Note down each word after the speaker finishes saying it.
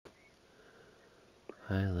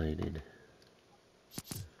Highlighted.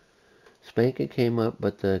 Spank It came up,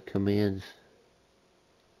 but the commands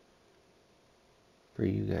for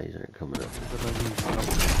you guys aren't coming up.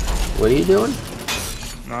 What are you doing?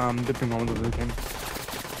 I'm dipping on the weekend.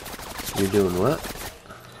 You're doing what?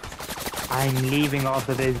 I'm leaving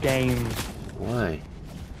after this game. Why?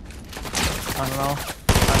 I don't know.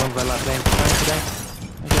 I don't feel like playing Fortnite today.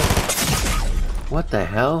 What the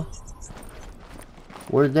hell?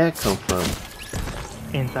 Where'd that come from?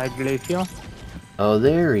 Inside Glacier. Oh,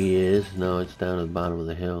 there he is. No, it's down at the bottom of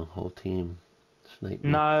the hill. Whole team sniped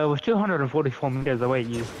me. No, it was 244 meters away.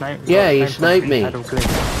 You sniped. Yeah, he sniped me.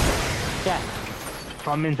 Yeah,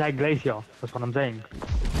 from inside Glacier. That's what I'm saying.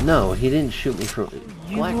 No, he didn't shoot me from.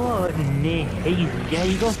 You were near Hazy. Yeah,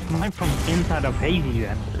 you got sniped from inside of Hazy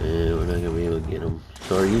then. Yeah, we're not gonna be able to get him.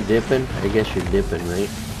 So are you dipping? I guess you're dipping, right?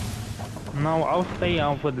 No, I'll stay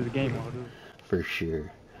out for this game. For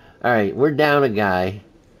sure. Alright, we're down a guy.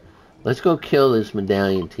 Let's go kill this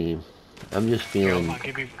medallion team. I'm just feeling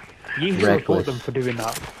you reckless. Them for doing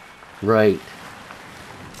that. Right.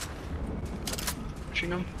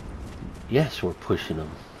 Pushing them? Yes, we're pushing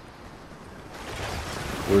them.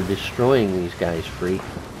 We're destroying these guys, freak.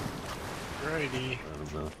 Alrighty. I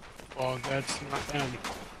don't know. Well, that's not them.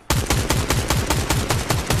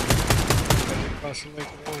 Across the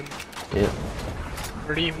lake one. Yeah.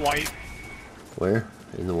 Pretty white. Where?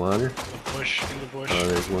 In the water? In the bush. In the bush. Oh,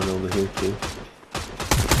 there's one over here too.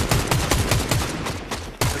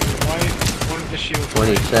 Pretty white. One of the shields.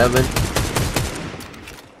 27.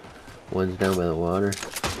 One's down by the water.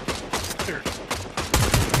 Here.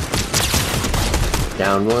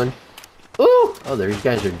 Down one. Ooh! Oh, these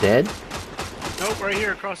guys are dead. Nope, right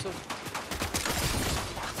here across the.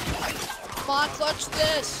 Come on, clutch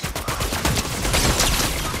this.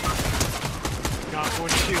 Knock one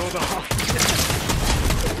shield off.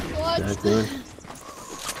 Clutch Not good.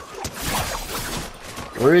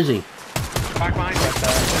 Where is he? Back behind you.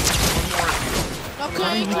 One more.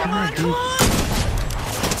 Okay, come on, come on.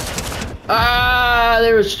 Ah,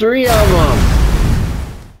 there was 3 of them.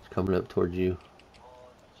 It's coming up towards you.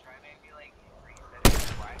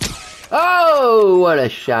 Oh, what a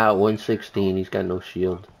shot. 116. He's got no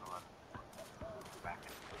shield.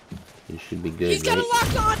 He should be good. He's got a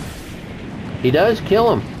lock on. He does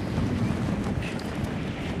kill him.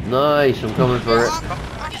 Nice. I'm coming for it.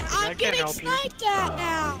 I'm getting sniped at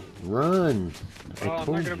now. Run. Oh,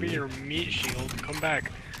 I'm not gonna be your meat shield. Come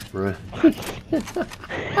back. Run.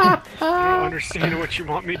 I don't understand what you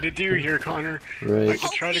want me to do here, Connor. Right. I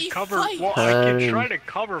can try to cover. Well, Connor, I can try to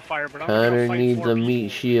cover fire, but I'm Connor gonna fight needs 4 a meat people.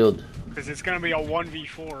 shield. Because it's gonna be a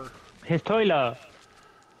 1v4. His toilet.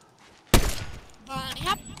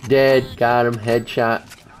 Yep. Dead. Got him. Headshot.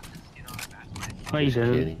 No, you Just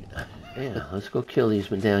didn't. kidding. Yeah, let's go kill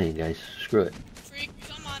these medallion guys. Screw it. Freak,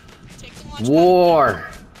 come on. Take the launch War!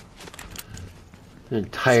 I'm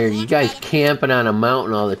tired. You guys camping on a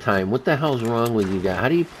mountain all the time. What the hell's wrong with you guys? How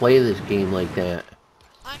do you play this game like that?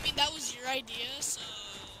 I mean, that was your idea, so...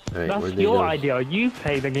 Alright, That's your idea. You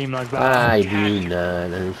play the game like that. I do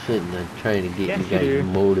not. I'm sitting there trying to get Yes, you guys you do.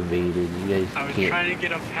 motivated. You guys I was can't. trying to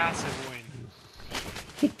get a passive win.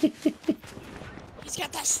 He's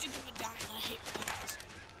got that stupid medallion. I hate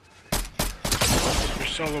medallions. You're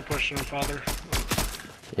solo pushing him, father.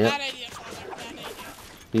 Yep, Bad idea, father. Bad idea.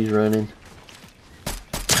 he's running.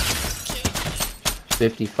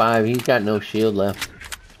 55. He's got no shield left.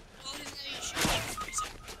 Well, he's gonna use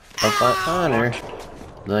shield. Up on Connor.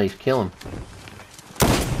 Nice, kill him.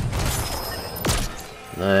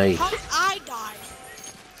 Nice. How did I die?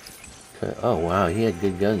 Oh wow, he had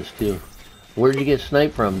good guns too. Where'd you get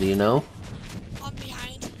sniped from? Do you know? I'm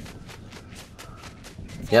behind.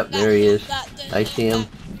 Yep, there he is. I see him.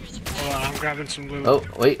 Hold on, I'm grabbing some loot. Oh,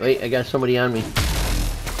 wait, I got somebody on me.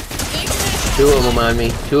 2 of them on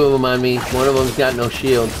me. 2 of them on me. One of them's got no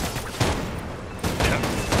shield.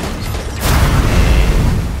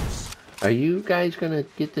 Are you guys gonna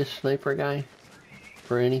get this sniper guy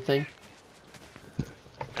for anything?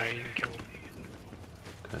 I didn't kill him.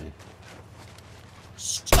 Okay.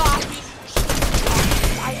 Stop it.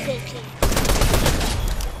 I will kill you.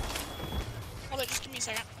 Hold on, just give me a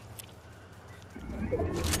second.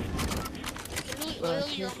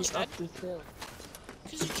 Literally, you're almost dead.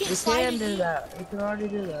 Because you can't You slide can and do heal. that. You can already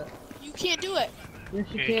do that. You can't do it. Yes,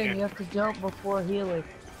 you Yeah, you can. can. You have to jump before healing.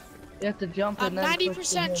 You have to jump I'm and then push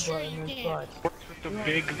the 90% heal sure button you and can. slide. Works with the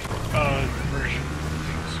big version of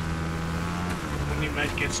things. When you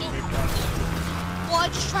might get some big plus. Well, I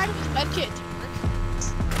just tried it with medkit. It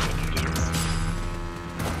didn't work.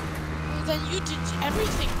 Well, then you did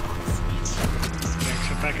everything wrong for me. Yeah,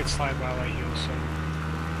 except I could slide while I heal, so.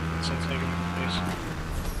 so take him in the face.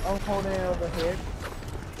 I'm holding it over here.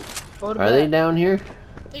 Hold it Are they back. down here?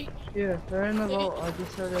 Yeah, they're in the vault. I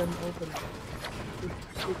just heard them open it.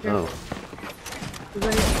 Be Oh. careful. Who's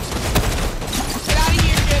right here? Get out of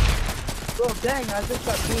here, kid. Oh, dang, I just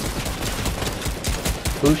got beat.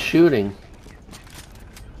 Who's shooting?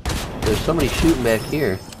 There's somebody shooting back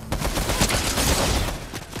here.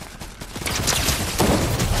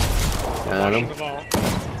 Got Watching him. the vault.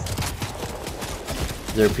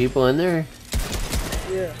 Is there people in there?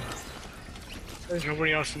 Yeah. There's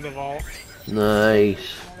nobody else in the vault.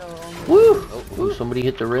 Nice. I know, Woo! Oh, somebody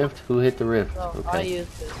hit the rift? Who hit the rift? no, I Okay.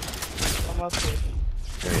 used it. I'm up here.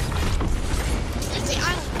 It's the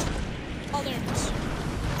island. Oh, there it is.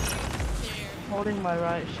 There. Holding my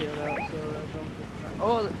right shield out so I don't get sniped.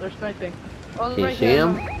 Oh, they're sniping. Oh, Can you right see here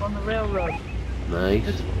him? on the railroad. Nice.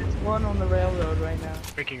 It's one on the railroad right now.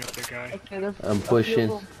 Picking up the guy. Okay, there's I'm a few pushing.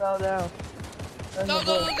 of them fell down. And Go, the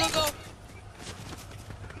go, boat. go, go, go.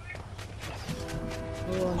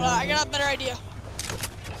 Oh, Hold on, I got a better idea.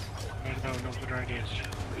 No better ideas.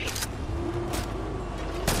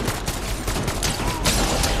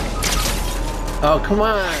 Oh, come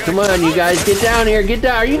on. Come on, you guys. Get down here. Get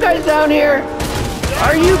down. Are you guys down here?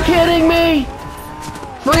 Are you kidding me?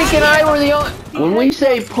 Freak and I were the only... When we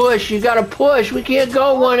say push, you gotta push. We can't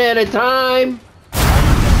go one at a time.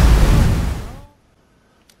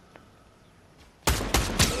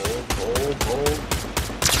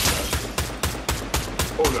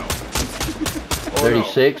 Oh no.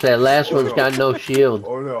 36. That last one's got no shield.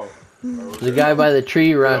 Oh no. There's a guy by the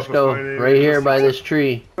tree, Roscoe. Right here by this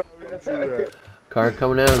tree. Car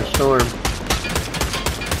coming out of the storm.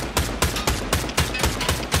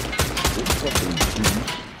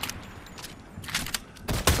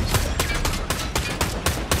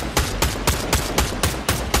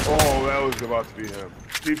 Oh, that was about to be him.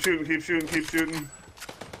 Keep shooting, keep shooting, keep shooting.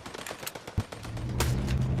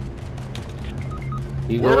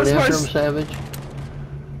 You Where's going my after him, s- Savage?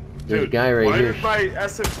 There's a Dude, guy right why here. did my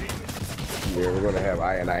SMG... Yeah, we're gonna have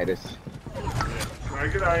ionitis. Can I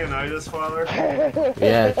get ionitis, Father?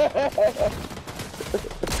 Yes.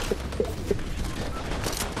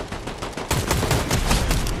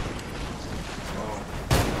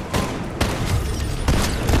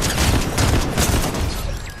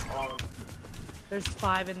 There's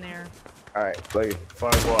 5 in there. Alright, look.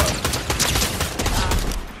 5 what?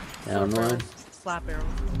 Down one. Slap arrow.